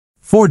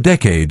For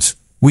decades,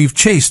 we've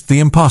chased the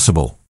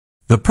impossible.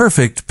 The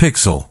perfect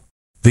pixel.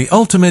 The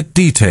ultimate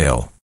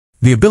detail.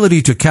 The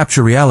ability to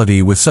capture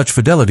reality with such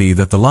fidelity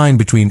that the line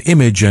between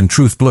image and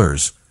truth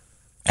blurs.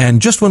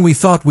 And just when we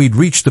thought we'd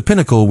reached the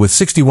pinnacle with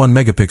 61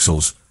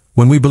 megapixels,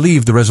 when we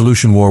believed the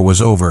resolution war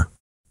was over,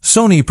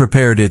 Sony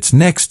prepared its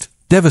next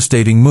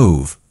devastating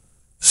move.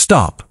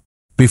 Stop.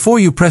 Before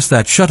you press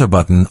that shutter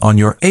button on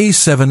your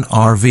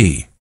A7R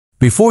VI.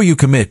 Before you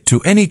commit to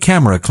any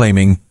camera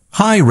claiming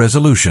high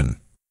resolution.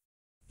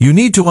 You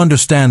need to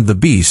understand the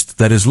beast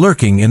that is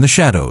lurking in the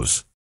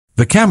shadows.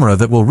 The camera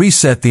that will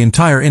reset the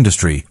entire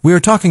industry. We are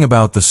talking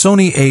about the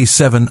Sony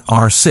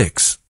A7R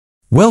VI.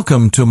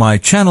 Welcome to my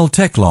channel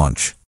Tech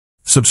Launch.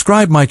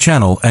 Subscribe my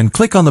channel and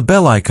click on the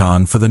bell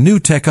icon for the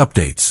new tech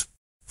updates.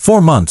 For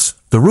months,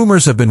 the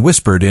rumors have been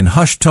whispered in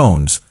hushed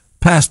tones,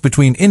 passed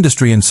between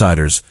industry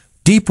insiders,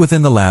 deep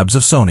within the labs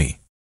of Sony.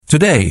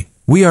 Today,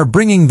 we are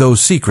bringing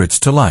those secrets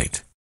to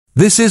light.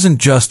 This isn't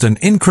just an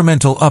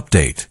incremental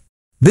update.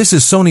 This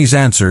is Sony's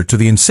answer to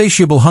the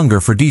insatiable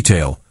hunger for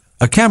detail,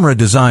 a camera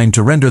designed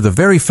to render the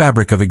very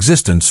fabric of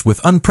existence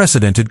with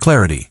unprecedented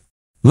clarity.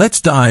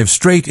 Let's dive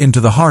straight into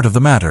the heart of the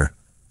matter,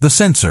 the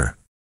sensor.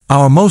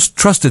 Our most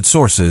trusted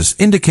sources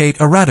indicate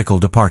a radical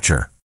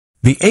departure.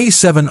 The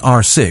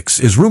A7R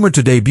VI is rumored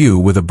to debut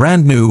with a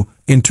brand new,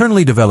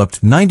 internally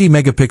developed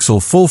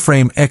 90-megapixel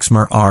full-frame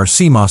XR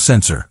CMOS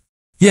sensor.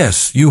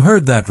 Yes, you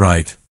heard that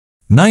right.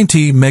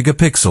 90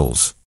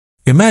 megapixels.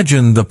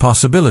 Imagine the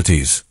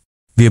possibilities.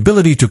 The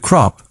ability to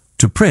crop,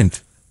 to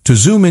print, to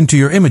zoom into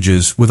your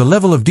images with a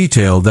level of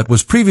detail that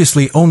was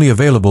previously only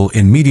available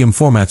in medium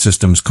format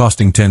systems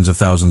costing tens of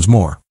thousands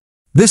more.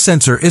 This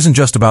sensor isn't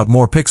just about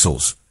more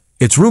pixels.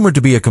 It's rumored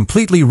to be a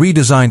completely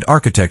redesigned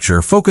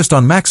architecture focused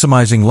on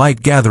maximizing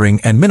light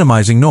gathering and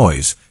minimizing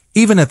noise,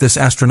 even at this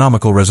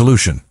astronomical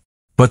resolution.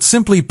 But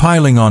simply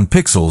piling on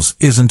pixels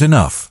isn't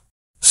enough.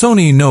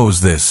 Sony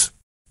knows this.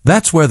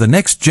 That's where the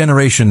next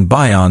generation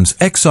BIONZ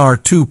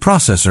XR2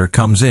 processor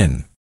comes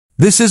in.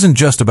 This isn't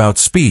just about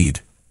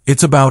speed,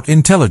 it's about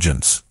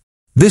intelligence.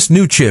 This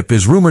new chip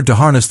is rumored to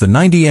harness the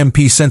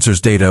 90MP sensor's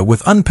data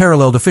with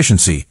unparalleled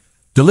efficiency,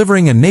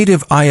 delivering a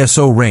native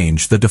ISO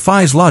range that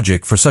defies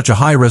logic for such a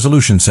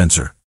high-resolution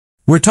sensor.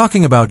 We're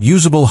talking about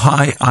usable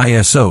high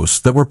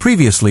ISOs that were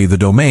previously the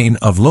domain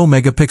of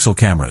low-megapixel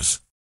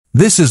cameras.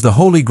 This is the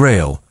holy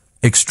grail,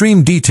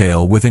 extreme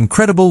detail with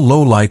incredible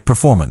low-light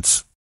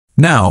performance.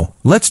 Now,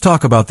 let's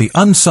talk about the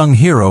unsung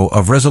hero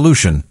of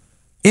resolution,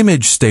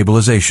 image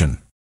stabilization.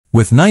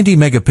 With 90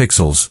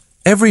 megapixels,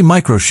 every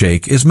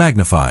microshake is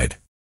magnified.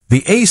 The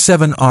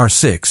A7R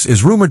VI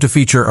is rumored to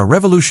feature a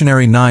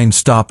revolutionary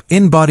 9-stop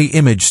In-Body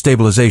Image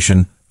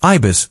Stabilization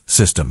 (IBIS)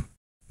 system.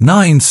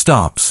 9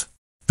 stops.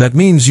 That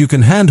means you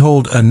can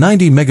handhold a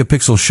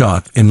 90-megapixel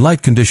shot in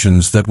light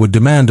conditions that would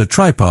demand a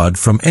tripod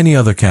from any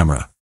other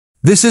camera.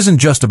 This isn't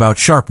just about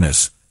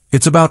sharpness,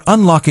 it's about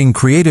unlocking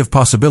creative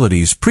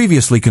possibilities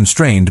previously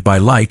constrained by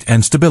light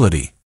and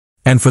stability.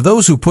 And for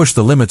those who push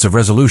the limits of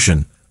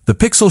resolution, the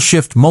Pixel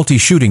Shift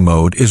multi-shooting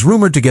mode is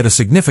rumored to get a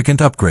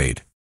significant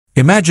upgrade.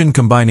 Imagine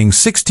combining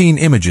 16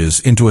 images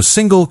into a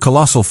single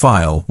colossal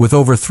file with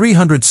over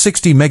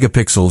 360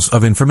 megapixels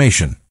of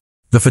information.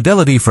 The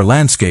fidelity for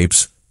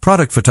landscapes,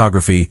 product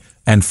photography,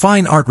 and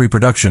fine art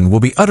reproduction will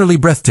be utterly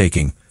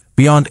breathtaking,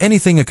 beyond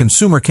anything a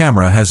consumer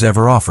camera has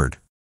ever offered.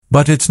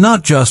 But it's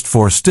not just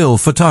for still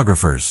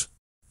photographers.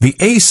 The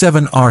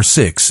A7R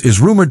VI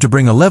is rumored to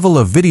bring a level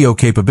of video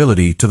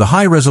capability to the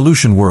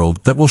high-resolution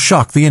world that will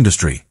shock the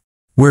industry.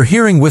 We're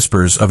hearing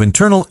whispers of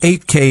internal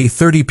 8K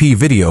 30p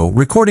video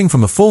recording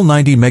from a full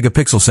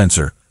 90-megapixel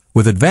sensor,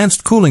 with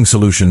advanced cooling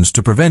solutions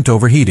to prevent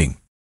overheating.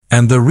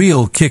 And the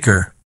real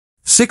kicker,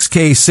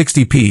 6K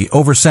 60p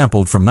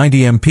oversampled from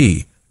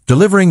 90MP,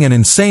 delivering an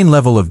insane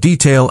level of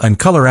detail and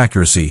color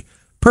accuracy,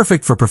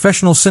 perfect for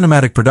professional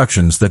cinematic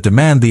productions that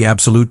demand the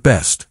absolute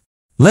best.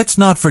 Let's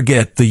not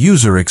forget the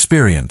user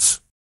experience.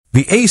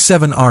 The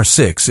A7R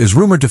VI is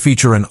rumored to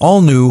feature an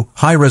all-new,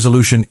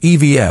 high-resolution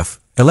EVF,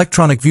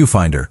 electronic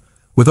viewfinder,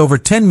 with over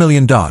 10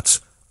 million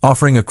dots,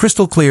 offering a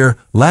crystal-clear,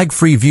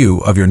 lag-free view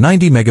of your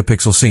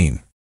 90-megapixel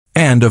scene.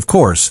 And, of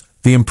course,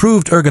 the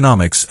improved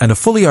ergonomics and a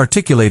fully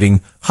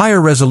articulating,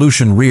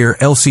 higher-resolution rear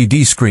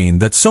LCD screen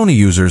that Sony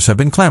users have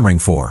been clamoring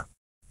for.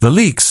 The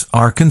leaks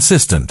are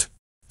consistent.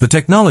 The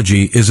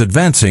technology is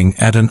advancing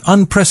at an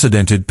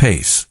unprecedented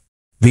pace.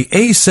 The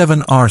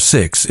A7R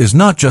VI is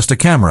not just a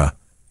camera,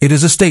 it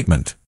is a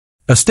statement.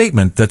 A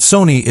statement that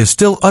Sony is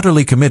still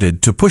utterly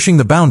committed to pushing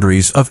the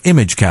boundaries of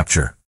image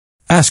capture.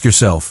 Ask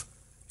yourself,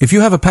 if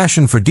you have a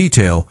passion for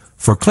detail,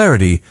 for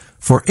clarity,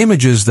 for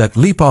images that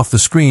leap off the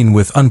screen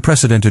with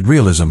unprecedented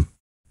realism,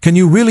 can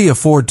you really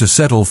afford to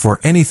settle for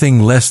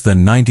anything less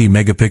than 90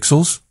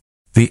 megapixels?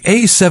 The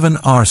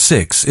A7R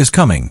VI is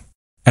coming,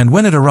 and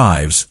when it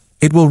arrives,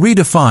 it will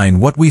redefine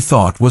what we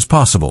thought was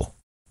possible.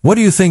 What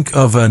do you think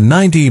of a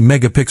 90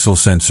 megapixel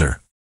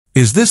sensor?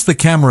 Is this the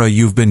camera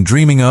you've been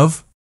dreaming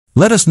of?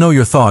 Let us know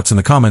your thoughts in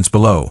the comments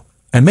below.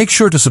 And make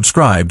sure to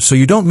subscribe so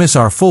you don't miss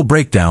our full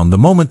breakdown the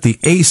moment the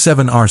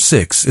A7R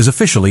VI is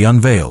officially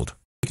unveiled.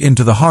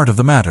 Into the heart of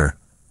the matter,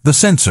 the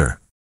sensor.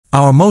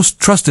 Our most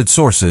trusted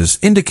sources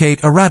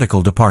indicate a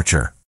radical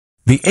departure.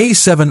 The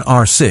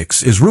A7R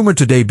VI is rumored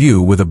to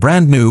debut with a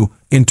brand new,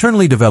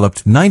 internally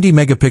developed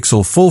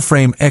 90-megapixel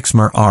full-frame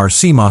XR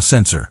CMOS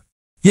sensor.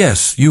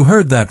 Yes, you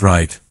heard that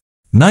right.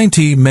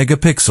 90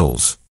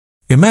 megapixels.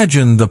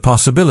 Imagine the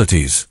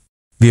possibilities.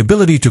 The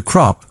ability to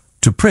crop,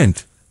 to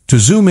print, to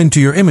zoom into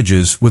your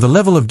images with a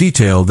level of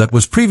detail that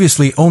was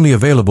previously only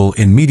available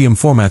in medium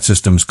format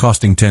systems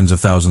costing tens of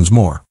thousands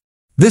more.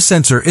 This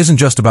sensor isn't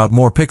just about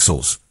more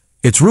pixels.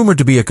 It's rumored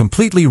to be a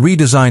completely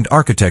redesigned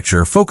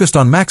architecture focused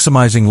on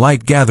maximizing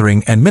light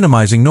gathering and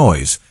minimizing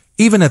noise,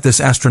 even at this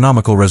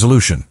astronomical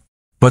resolution.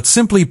 But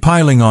simply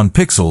piling on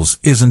pixels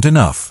isn't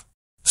enough.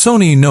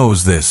 Sony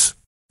knows this.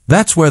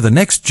 That's where the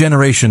next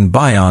generation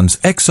BIONZ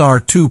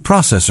XR2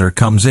 processor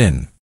comes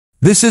in.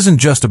 This isn't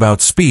just about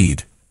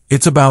speed,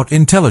 it's about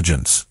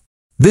intelligence.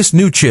 This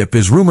new chip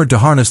is rumored to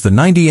harness the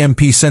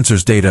 90MP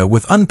sensor's data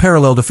with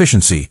unparalleled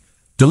efficiency,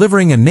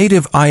 delivering a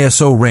native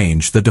ISO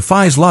range that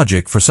defies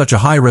logic for such a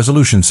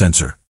high-resolution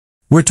sensor.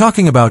 We're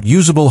talking about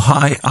usable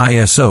high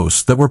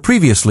ISOs that were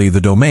previously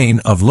the domain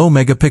of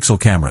low-megapixel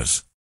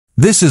cameras.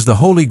 This is the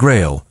holy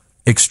grail,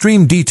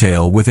 extreme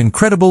detail with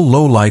incredible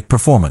low-light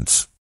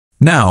performance.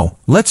 Now,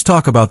 let's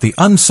talk about the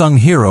unsung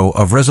hero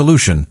of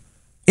resolution,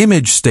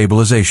 image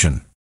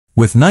stabilization.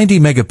 With 90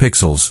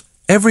 megapixels,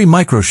 every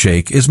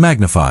microshake is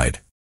magnified.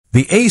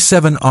 The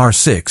A7R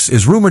VI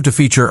is rumored to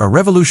feature a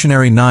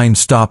revolutionary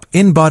 9-stop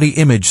In-Body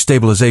Image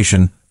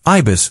Stabilization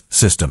IBIS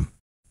system.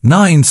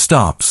 9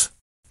 stops.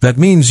 That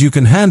means you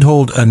can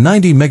handhold a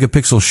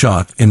 90-megapixel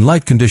shot in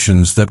light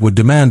conditions that would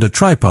demand a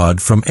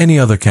tripod from any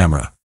other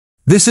camera.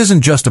 This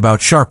isn't just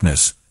about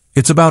sharpness,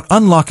 it's about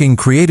unlocking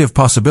creative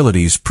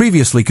possibilities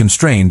previously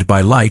constrained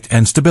by light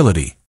and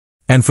stability.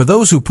 And for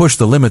those who push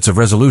the limits of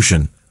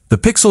resolution, the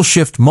Pixel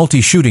Shift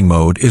multi-shooting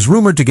mode is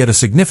rumored to get a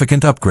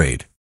significant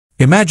upgrade.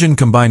 Imagine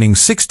combining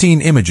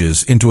 16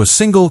 images into a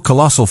single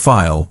colossal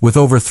file with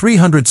over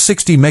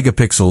 360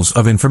 megapixels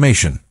of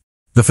information.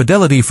 The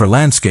fidelity for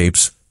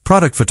landscapes,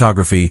 product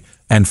photography,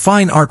 and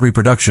fine art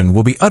reproduction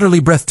will be utterly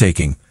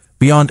breathtaking,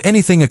 beyond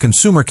anything a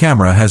consumer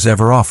camera has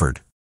ever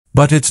offered.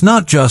 But it's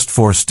not just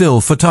for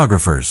still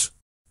photographers.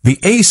 The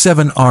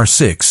A7R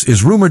VI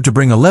is rumored to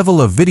bring a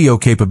level of video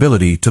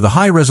capability to the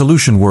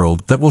high-resolution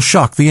world that will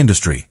shock the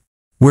industry.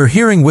 We're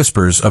hearing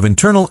whispers of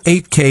internal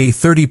 8K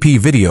 30p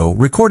video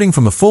recording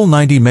from a full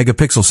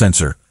 90-megapixel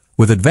sensor,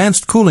 with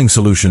advanced cooling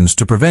solutions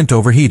to prevent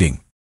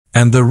overheating.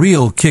 And the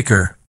real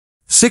kicker,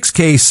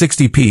 6K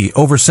 60p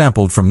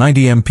oversampled from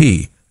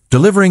 90MP,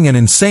 delivering an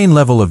insane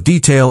level of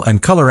detail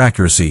and color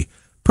accuracy,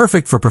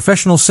 perfect for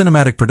professional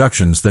cinematic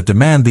productions that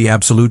demand the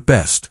absolute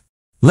best.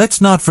 Let's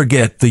not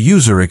forget the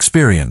user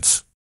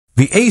experience.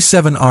 The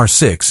A7R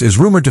VI is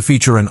rumored to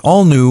feature an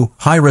all-new,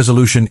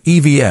 high-resolution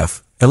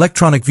EVF,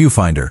 electronic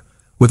viewfinder,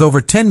 with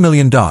over 10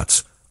 million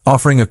dots,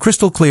 offering a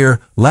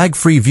crystal-clear,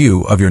 lag-free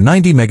view of your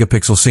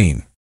 90-megapixel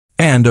scene.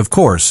 And, of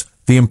course,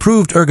 the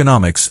improved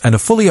ergonomics and a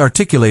fully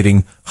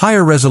articulating,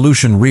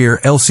 higher-resolution rear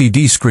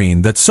LCD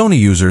screen that Sony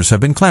users have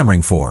been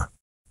clamoring for.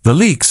 The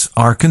leaks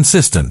are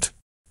consistent.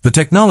 The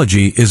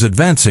technology is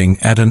advancing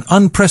at an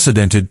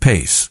unprecedented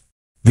pace.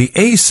 The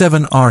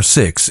A7R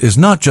VI is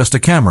not just a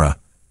camera,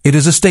 it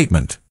is a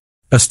statement.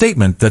 A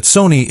statement that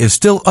Sony is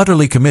still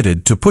utterly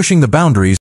committed to pushing the boundaries